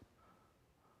this,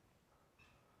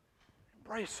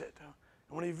 embrace it.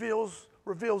 And when he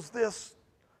reveals this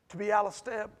to be out of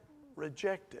step,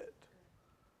 reject it.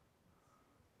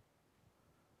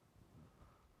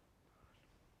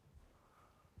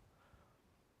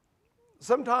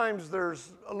 Sometimes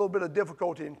there's a little bit of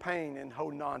difficulty and pain in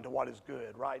holding on to what is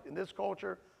good, right? In this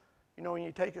culture, you know, when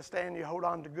you take a stand, you hold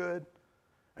on to good,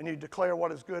 and you declare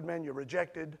what is good, man, you're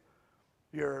rejected.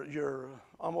 You're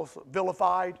almost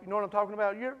vilified. You know what I'm talking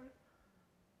about?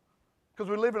 Because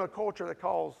we live in a culture that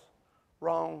calls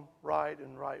wrong right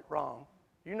and right wrong.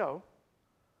 You know.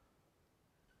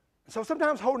 So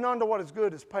sometimes holding on to what is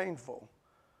good is painful.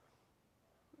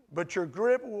 But your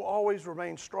grip will always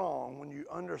remain strong when you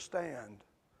understand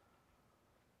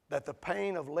that the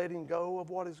pain of letting go of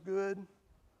what is good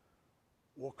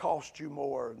will cost you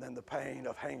more than the pain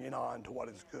of hanging on to what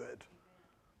is good.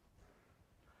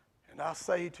 And I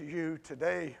say to you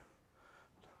today,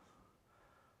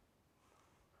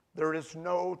 there is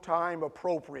no time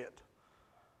appropriate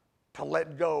to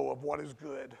let go of what is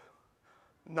good.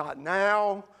 Not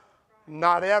now,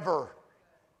 not ever.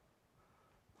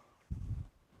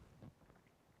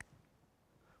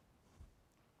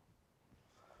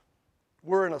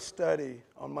 We're in a study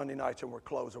on Monday nights and we're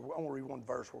closing. I'm going to read one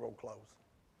verse, we're going to close.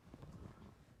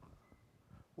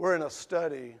 We're in a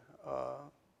study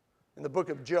in the book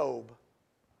of Job.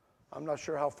 I'm not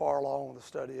sure how far along the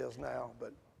study is now,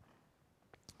 but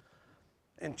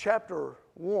in chapter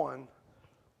 1,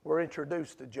 we're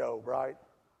introduced to Job, right?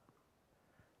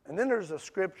 And then there's a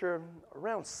scripture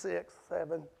around 6,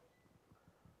 7,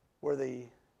 where the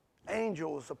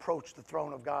angels approach the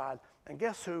throne of God. And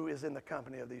guess who is in the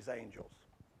company of these angels?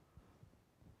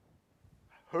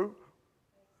 Who?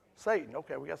 Satan.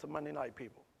 Okay, we got some Monday night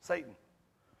people. Satan.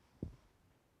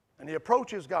 And he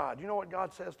approaches God. You know what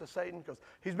God says to Satan? Because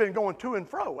he's been going to and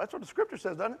fro. That's what the scripture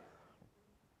says, doesn't it?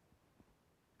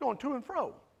 Going to and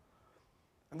fro.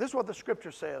 And this is what the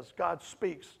scripture says. God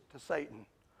speaks to Satan.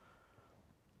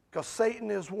 Because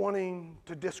Satan is wanting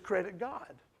to discredit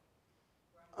God.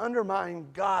 Undermine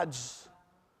God's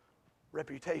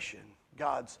reputation.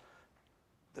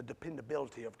 The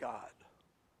dependability of God.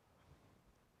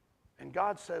 And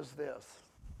God says this.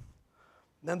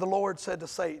 Then the Lord said to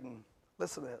Satan,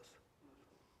 listen to this.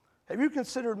 Have you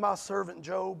considered my servant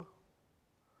Job?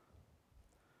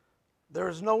 There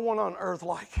is no one on earth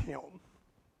like him.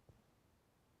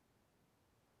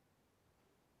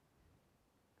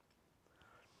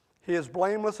 He is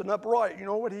blameless and upright. You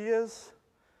know what he is?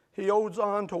 He holds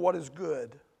on to what is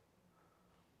good.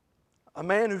 A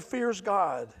man who fears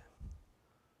God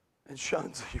and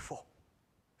shuns evil.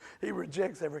 He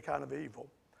rejects every kind of evil.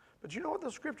 But you know what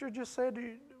the scripture just said to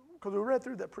you? Because we read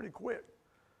through that pretty quick.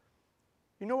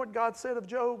 You know what God said of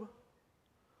Job?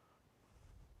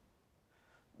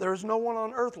 There is no one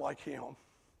on earth like him.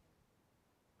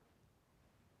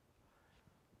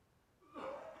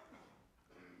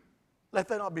 Let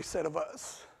that not be said of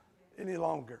us any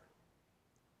longer.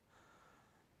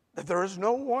 that there is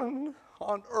no one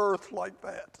on earth like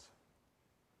that.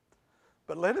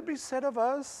 But let it be said of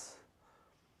us,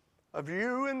 of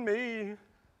you and me,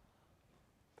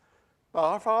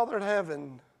 our Father in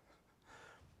heaven,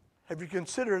 have you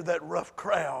considered that rough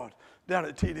crowd down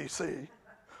at TDC?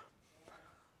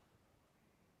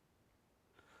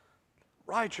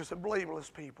 Righteous and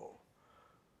blameless people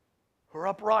who are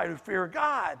upright, who fear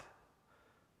God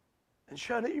and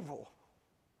shun evil.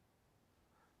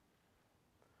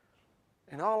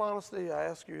 In all honesty, I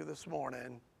ask you this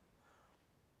morning,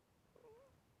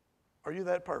 are you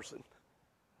that person?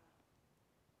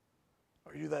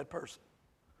 Are you that person?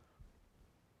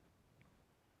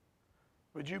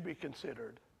 Would you be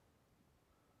considered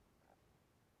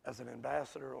as an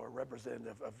ambassador or a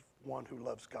representative of one who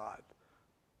loves God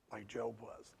like Job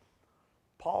was?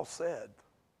 Paul said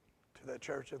to that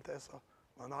church in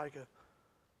Thessalonica,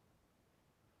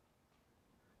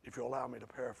 if you'll allow me to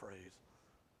paraphrase,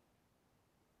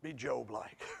 be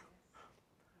Job-like.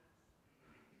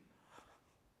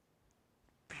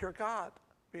 Fear God,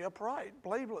 be upright,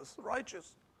 blameless,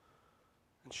 righteous,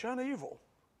 and shun evil.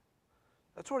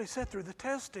 That's what he said through the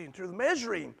testing, through the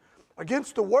measuring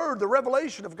against the word, the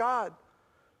revelation of God.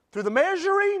 Through the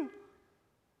measuring,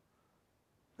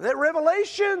 that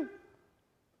revelation,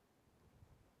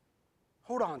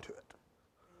 hold on to it.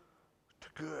 To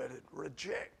good and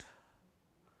reject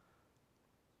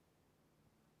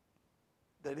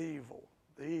that evil,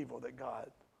 the evil that God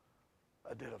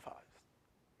identifies.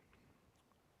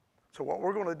 So what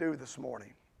we're going to do this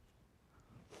morning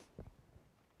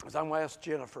is I'm going to ask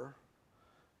Jennifer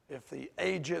if the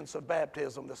agents of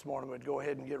baptism this morning would go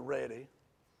ahead and get ready.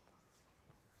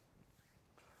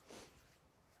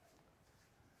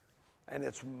 And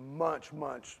it's much,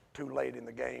 much too late in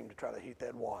the game to try to heat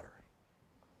that water.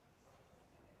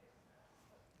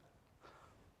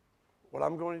 What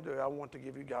I'm going to do, I want to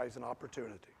give you guys an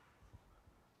opportunity.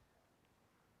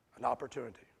 An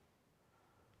opportunity.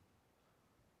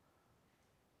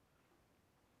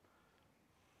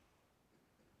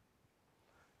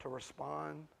 To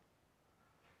respond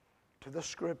to the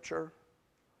scripture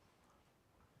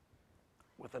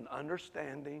with an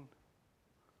understanding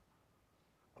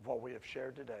of what we have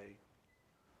shared today.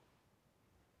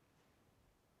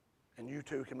 And you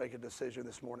too can make a decision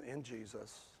this morning in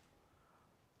Jesus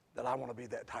that I want to be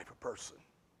that type of person.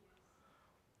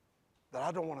 That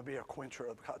I don't want to be a quencher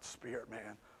of God's Spirit,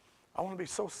 man. I want to be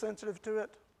so sensitive to it.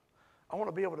 I want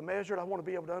to be able to measure it. I want to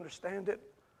be able to understand it.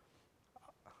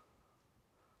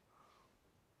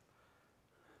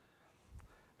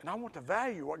 And I want to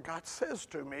value what God says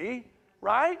to me,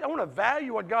 right? I want to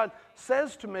value what God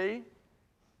says to me.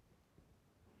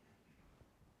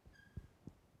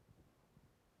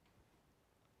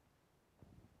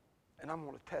 And I'm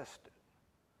going to test it,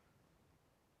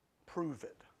 prove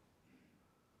it.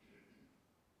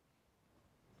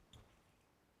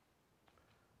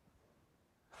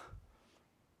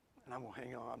 And I'm going to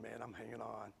hang on, man. I'm hanging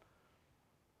on.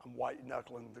 I'm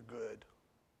white-knuckling the good.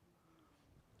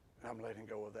 And I'm letting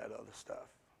go of that other stuff.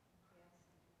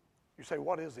 You say,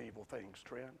 what is evil things,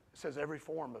 Trent? It says every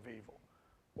form of evil.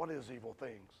 What is evil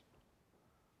things?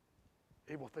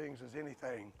 Evil things is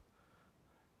anything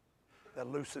that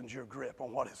loosens your grip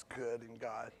on what is good in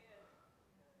God.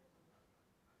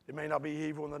 It may not be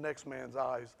evil in the next man's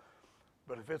eyes,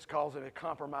 but if it's causing a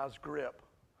compromised grip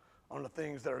on the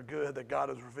things that are good that God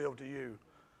has revealed to you,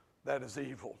 that is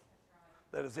evil.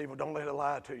 That is evil. Don't let it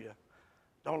lie to you.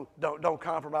 Don't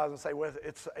compromise and say, well,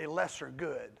 it's a lesser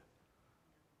good.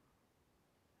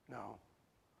 No.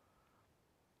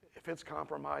 If it's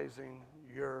compromising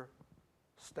your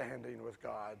standing with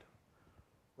God,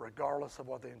 regardless of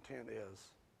what the intent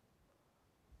is,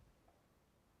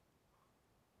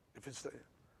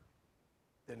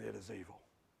 then it is evil.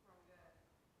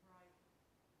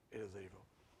 It is evil.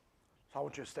 So I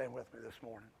want you to stand with me this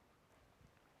morning.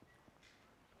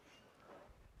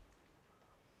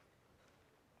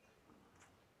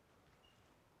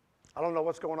 I don't know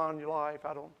what's going on in your life.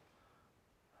 But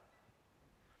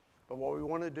what we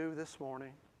want to do this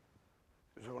morning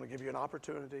is we're going to give you an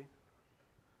opportunity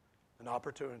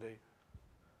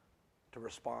to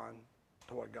respond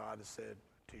to what God has said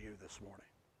to you this morning.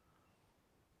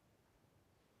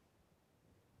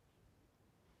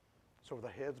 So with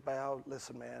the heads bowed,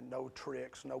 listen, man, no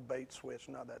tricks, no bait switch,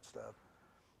 none of that stuff.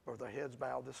 But with the heads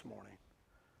bowed this morning,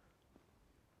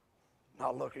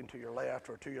 not looking to your left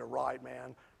or to your right,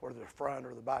 man, or the front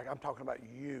or the back. I'm talking about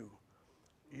you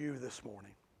this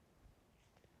morning.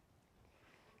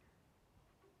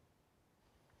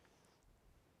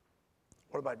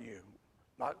 What about you?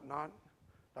 Not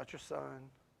your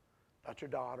son, not your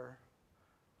daughter,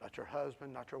 not Not your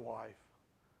husband, not your wife.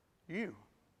 You.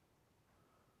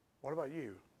 What about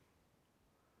you?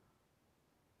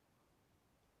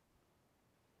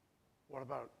 What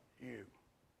about you?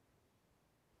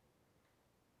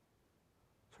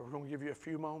 So we're going to give you a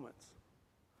few moments.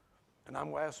 And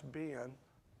I'm going to ask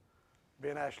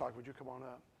Ben Ashlock, would you come on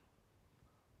up?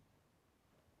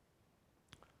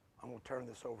 I'm going to turn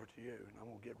this over to you, and I'm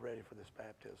going to get ready for this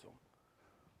baptism.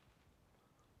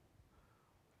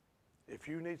 If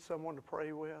you need someone to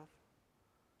pray with,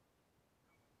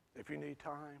 if you need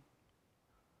time,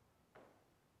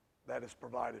 that is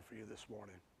provided for you this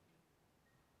morning.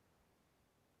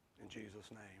 In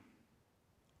Jesus' name.